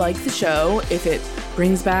if you like the show, if it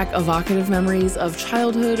brings back evocative memories of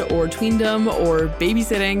childhood or tweendom or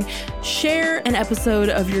babysitting, share an episode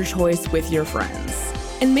of your choice with your friends.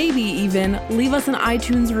 And maybe even leave us an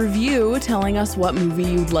iTunes review telling us what movie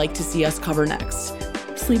you'd like to see us cover next.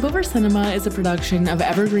 Sleepover Cinema is a production of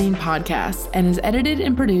Evergreen Podcasts and is edited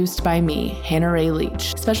and produced by me, Hannah Ray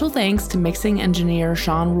Leach. Special thanks to mixing engineer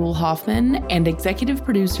Sean Rule Hoffman and executive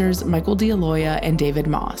producers Michael D'Aloia and David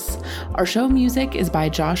Moss. Our show music is by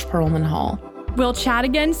Josh Perlman Hall. We'll chat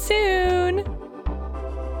again soon.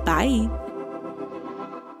 Bye.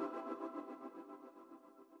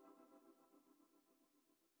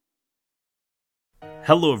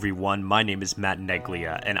 Hello everyone, my name is Matt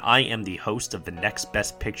Neglia, and I am the host of the Next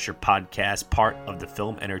Best Picture podcast, part of the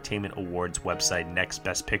Film Entertainment Awards website,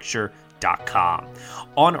 nextbestpicture.com.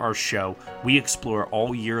 On our show, we explore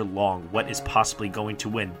all year long what is possibly going to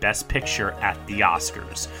win Best Picture at the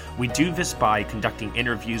Oscars. We do this by conducting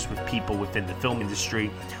interviews with people within the film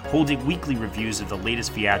industry, holding weekly reviews of the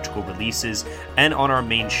latest theatrical releases, and on our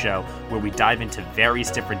main show, where we dive into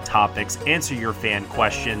various different topics, answer your fan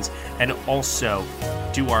questions, and also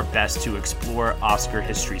do our best to explore Oscar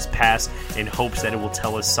history's past in hopes that it will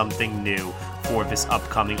tell us something new for this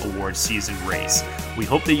upcoming award season race. We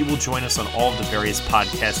hope that you will join us on all of the various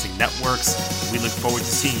podcasting networks. We look forward to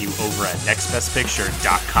seeing you over at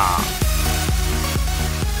nextbestpicture.com.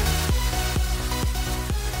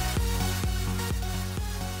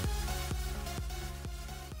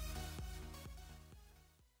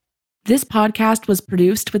 This podcast was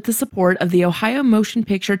produced with the support of the Ohio Motion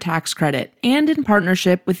Picture Tax Credit and in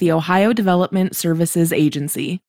partnership with the Ohio Development Services Agency.